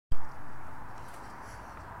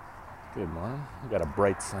Good morning. We got a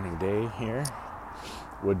bright sunny day here.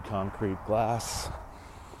 Wood concrete glass.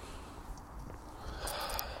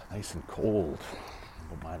 Nice and cold.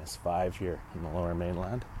 About -5 here in the lower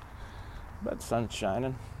mainland. But sun's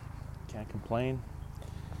shining. Can't complain.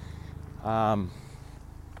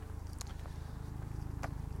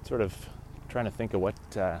 Sort of trying to think of what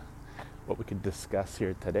we could discuss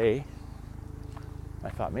here today. I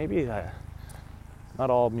thought maybe not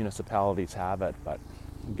all municipalities have it, but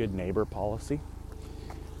good neighbor policy.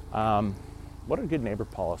 What a good neighbor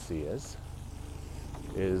policy is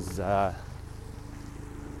a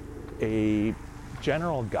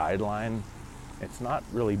general guideline. It's not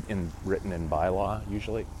really written in bylaw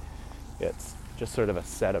usually. It's just sort of a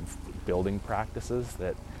set of building practices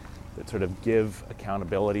that sort of give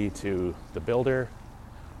accountability to the builder,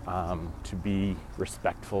 to be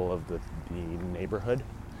respectful of the neighborhood.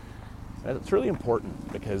 And it's really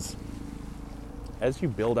important because as you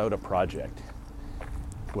build out a project,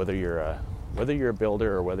 whether you're a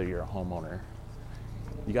builder or whether you're a homeowner,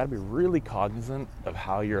 you got to be really cognizant of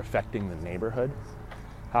how you're affecting the neighborhood,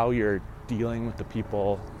 how you're dealing with the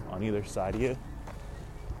people on either side of you,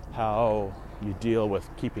 how you deal with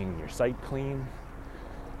keeping your site clean,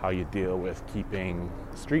 how you deal with keeping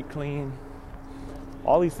the street clean.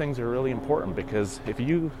 All these things are really important because if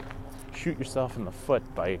you shoot yourself in the foot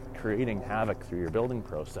by creating havoc through your building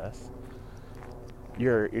process,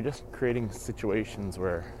 you're just creating situations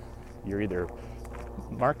where you're either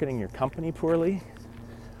marketing your company poorly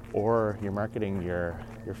or you're marketing your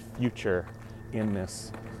future in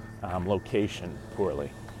this location poorly.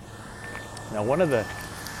 Now, one of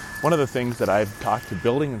the things that I've talked to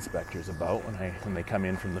building inspectors about when they come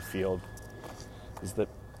in from the field is that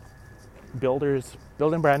builders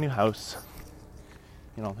building a brand new house,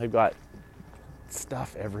 they've got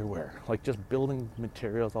stuff everywhere, like just building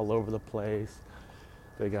materials all over the place.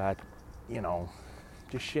 They got,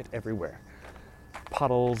 just shit everywhere.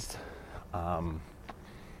 Puddles,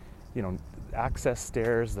 access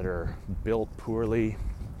stairs that are built poorly.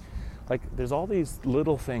 Like, there's all these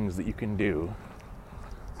little things that you can do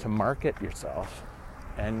to market yourself,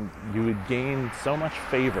 and you would gain so much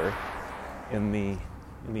favor in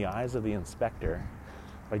the eyes of the inspector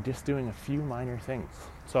by just doing a few minor things.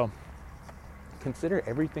 So consider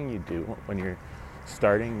everything you do when you're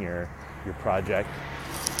starting your project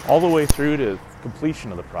all the way through to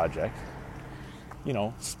completion of the project.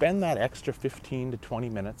 Spend that extra 15 to 20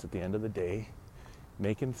 minutes at the end of the day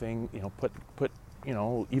making things, put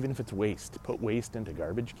even if it's waste, put waste into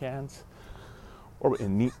garbage cans or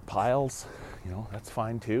in neat piles. That's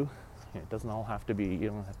fine too. It doesn't all have to be, you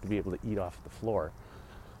don't have to be able to eat off the floor,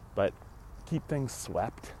 but keep things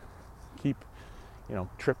swept. Keep,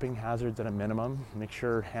 tripping hazards at a minimum. Make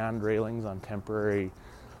sure hand railings on temporary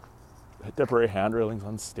hand railings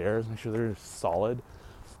on stairs, make sure they're solid.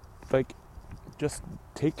 Like, just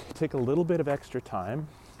take a little bit of extra time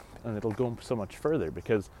and it'll go so much further,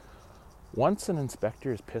 because once an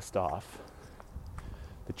inspector is pissed off,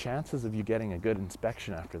 the chances of you getting a good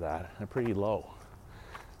inspection after that are pretty low,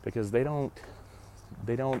 because they don't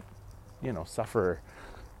suffer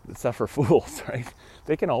fools, right?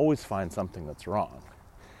 They can always find something that's wrong.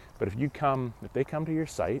 But if they come to your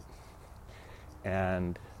site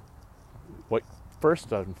and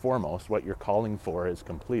first and foremost, what you're calling for is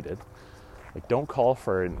completed. Like, don't call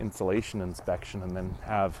for an insulation inspection and then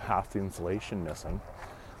have half the insulation missing.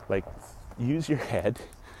 Like, use your head,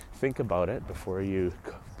 think about it before you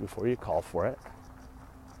call for it,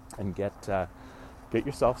 and get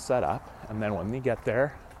yourself set up. And then when you get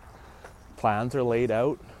there, plans are laid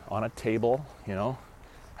out on a table.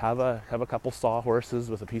 Have a couple sawhorses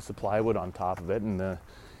with a piece of plywood on top of it in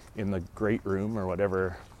the great room or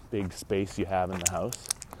whatever big space you have in the house,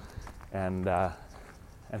 and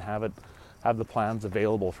have the plans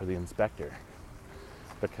available for the inspector,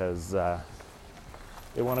 because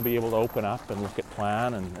they want to be able to open up and look at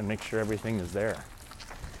plan and make sure everything is there.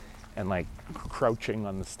 And like crouching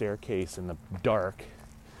on the staircase in the dark,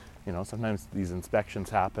 sometimes these inspections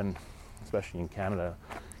happen, especially in Canada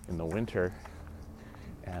in the winter,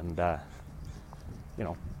 and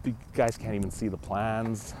the guys can't even see the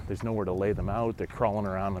plans. There's nowhere to lay them out. They're crawling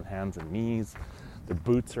around on hands and knees. Their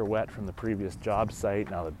boots are wet from the previous job site.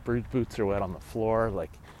 Now the boots are wet on the floor. Like,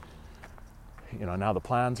 now the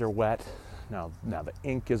plans are wet. Now the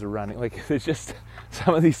ink is running. Like, there's just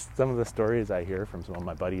some of the stories I hear from some of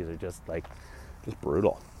my buddies are just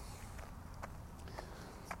brutal.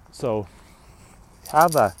 So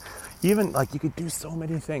you could do so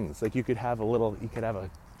many things. Like, you could have a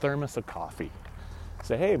thermos of coffee.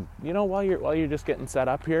 Say, hey, while you're just getting set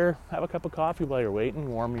up here, have a cup of coffee while you're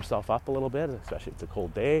waiting, warm yourself up a little bit, especially if it's a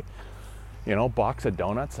cold day. box of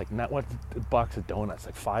donuts, like not what a box of donuts,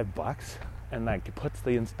 like $5, and like it puts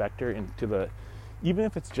the inspector into the, even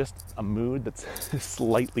if it's just a mood that's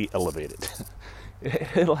slightly elevated,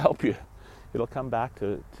 it'll help you. It'll come back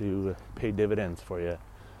to pay dividends for you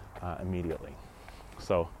immediately.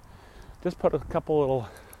 So just put a couple little,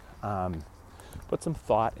 put some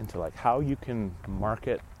thought into like how you can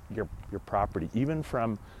market your property, even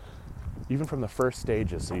from the first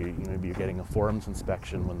stages. So maybe you're getting a forms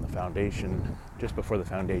inspection when the foundation, just before the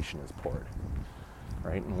foundation is poured,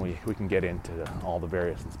 right? And we can get into all the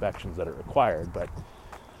various inspections that are required, but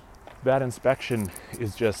that inspection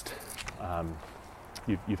is just,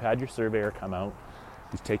 you've had your surveyor come out,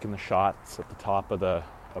 he's taken the shots at the top of the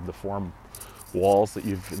form walls that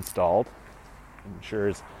you've installed,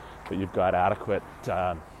 ensures that you've got adequate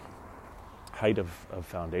height of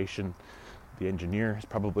foundation. The engineer has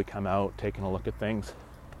probably come out, taken a look at things.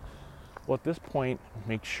 Well, at this point,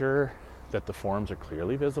 make sure that the forms are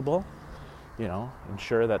clearly visible.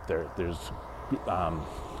 Ensure that there's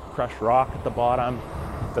crushed rock at the bottom,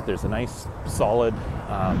 that there's a nice solid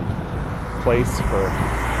place for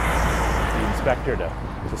the inspector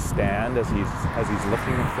to stand as he's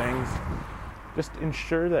looking at things. Just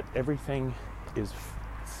ensure that everything is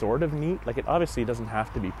sort of neat. Like, it obviously doesn't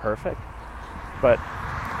have to be perfect, but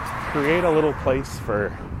create a little place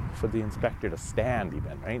for the inspector to stand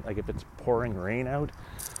even, right? Like if it's pouring rain out,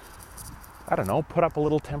 I don't know, put up a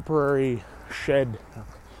little temporary shed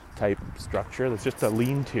type structure that's just a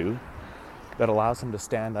lean-to that allows him to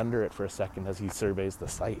stand under it for a second as he surveys the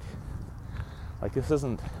site. Like, this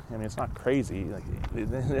isn't, it's not crazy. Like,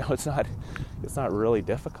 it's not really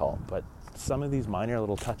difficult, but some of these minor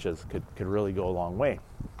little touches could really go a long way.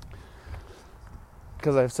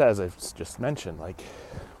 Because as I've just mentioned, like,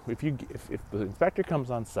 if the inspector comes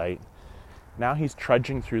on site, now he's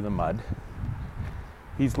trudging through the mud.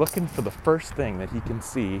 He's looking for the first thing that he can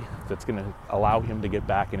see that's going to allow him to get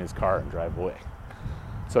back in his car and drive away.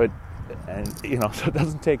 So it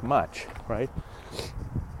doesn't take much, right?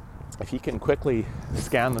 If he can quickly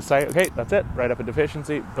scan the site, okay, that's it, write up a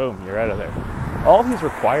deficiency, boom, you're out of there. All he's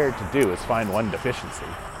required to do is find one deficiency.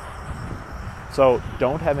 So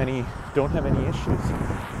don't have any issues.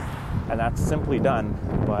 And that's simply done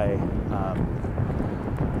by,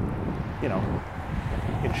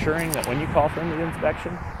 ensuring that when you call for the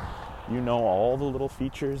inspection, you know all the little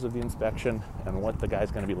features of the inspection and what the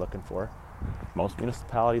guy's going to be looking for. Most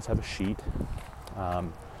municipalities have a sheet.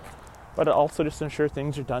 But also just ensure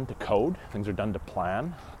things are done to code, things are done to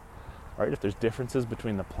plan, right? If there's differences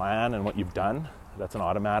between the plan and what you've done, that's an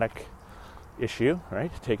automatic issue,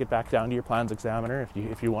 right? Take it back down to your plans examiner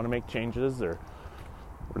if you want to make changes or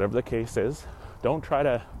whatever the case is. Don't try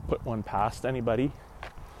to put one past anybody.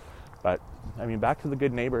 But back to the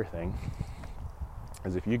good neighbor thing,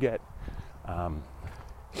 is if you get the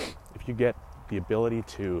ability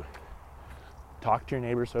to talk to your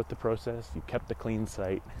neighbors throughout the process, you kept a clean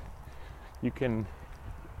site, you can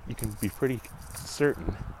be pretty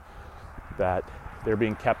certain that they're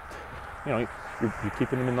being kept, you're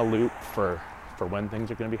keeping them in the loop for when things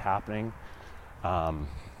are going to be happening.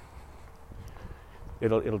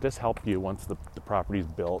 It'll just help you, once the property's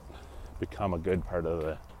built, become a good part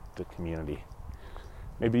of the community.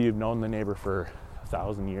 Maybe you've known the neighbor for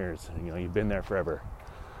 1,000 years and you've been there forever.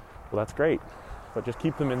 Well, that's great, but just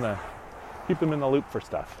keep them in the loop for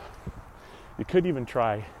stuff. You could even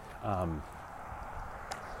try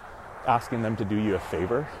asking them to do you a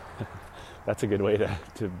favor. That's a good way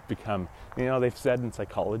to become, they've said in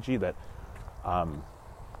psychology that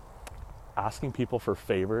asking people for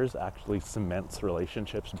favors actually cements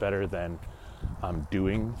relationships better than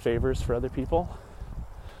doing favors for other people.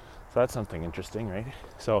 So that's something interesting, right?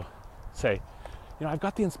 So say, I've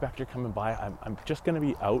got the inspector coming by, I'm just going to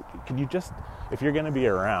be out. Could you just, if you're going to be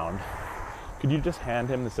around, could you just hand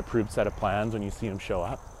him this approved set of plans when you see him show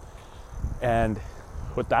up? And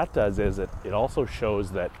what that does is it also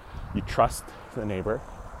shows that you trust the neighbor,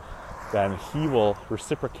 then he will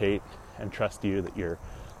reciprocate and trust you that you're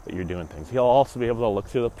doing things. He'll also be able to look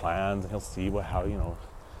through the plans and he'll see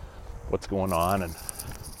what's going on, and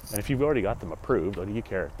if you've already got them approved, what do you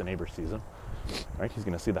care if the neighbor sees them, right? He's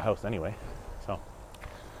going to see the house anyway. So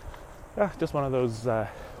yeah, just one of those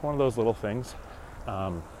little things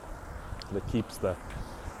that keeps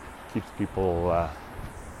people on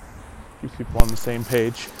the same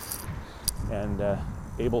page and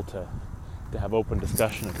able to have open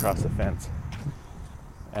discussion across the fence.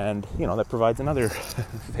 And that provides another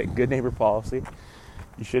good neighbor policy.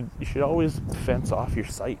 You should always fence off your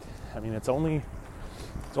site. It's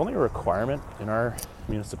only a requirement in our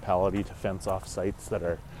municipality to fence off sites that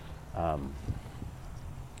are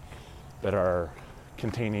that are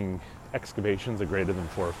containing excavations of greater than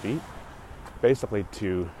 4 feet, basically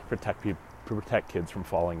to protect kids from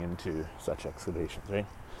falling into such excavations, right?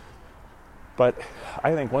 But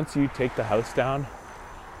I think once you take the house down,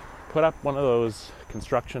 put up one of those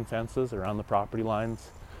construction fences around the property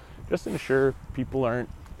lines, just ensure people aren't,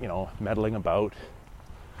 meddling about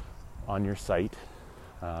on your site.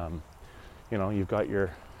 You've got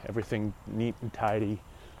your everything neat and tidy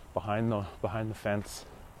behind the fence,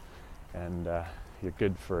 and you're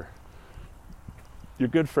good for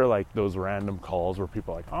like those random calls where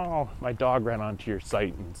people are like, oh, my dog ran onto your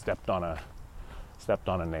site and stepped on a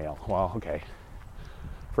nail. Well, okay.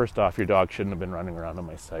 First off, your dog shouldn't have been running around on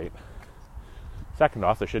my site. Second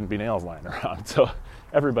off, there shouldn't be nails lying around. So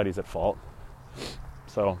everybody's at fault.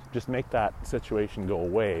 So just make that situation go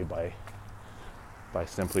away by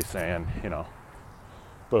simply saying,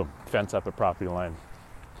 boom, fence up at property line.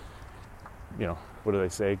 What do they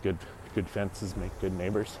say? Good fences make good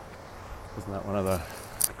neighbors. Isn't that one of the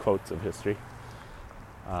quotes of history?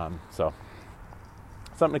 So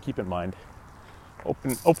something to keep in mind.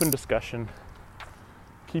 Open discussion,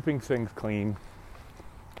 keeping things clean,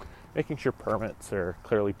 making sure permits are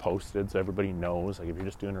clearly posted so everybody knows. Like if you're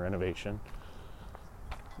just doing a renovation,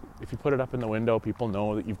 if you put it up in the window, people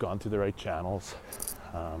know that you've gone through the right channels.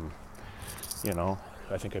 I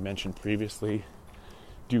think I mentioned previously,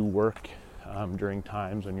 do work during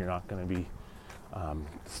times when you're not going to be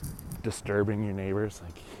disturbing your neighbors.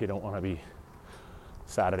 Like you don't want to be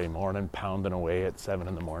Saturday morning pounding away at 7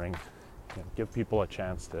 a.m. Give people a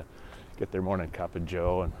chance to get their morning cup of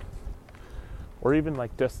joe, or even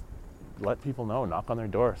like just let people know, knock on their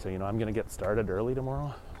door, say, I'm going to get started early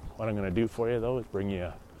tomorrow. What I'm going to do for you though is bring you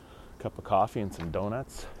a cup of coffee and some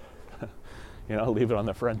donuts. Leave it on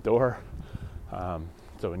the front door.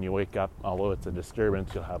 So when you wake up, although it's a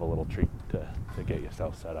disturbance, you'll have a little treat to get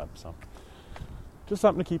yourself set up. So just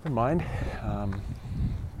something to keep in mind.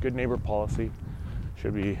 Good neighbor policy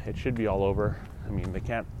should be all over. I mean, they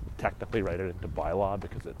can't technically write it into bylaw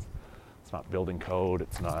because it's not building code.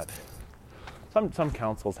 It's not. Some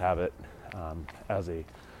councils have it as a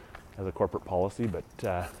corporate policy, but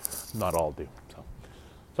not all do. So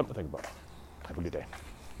something to think about. Have a good day.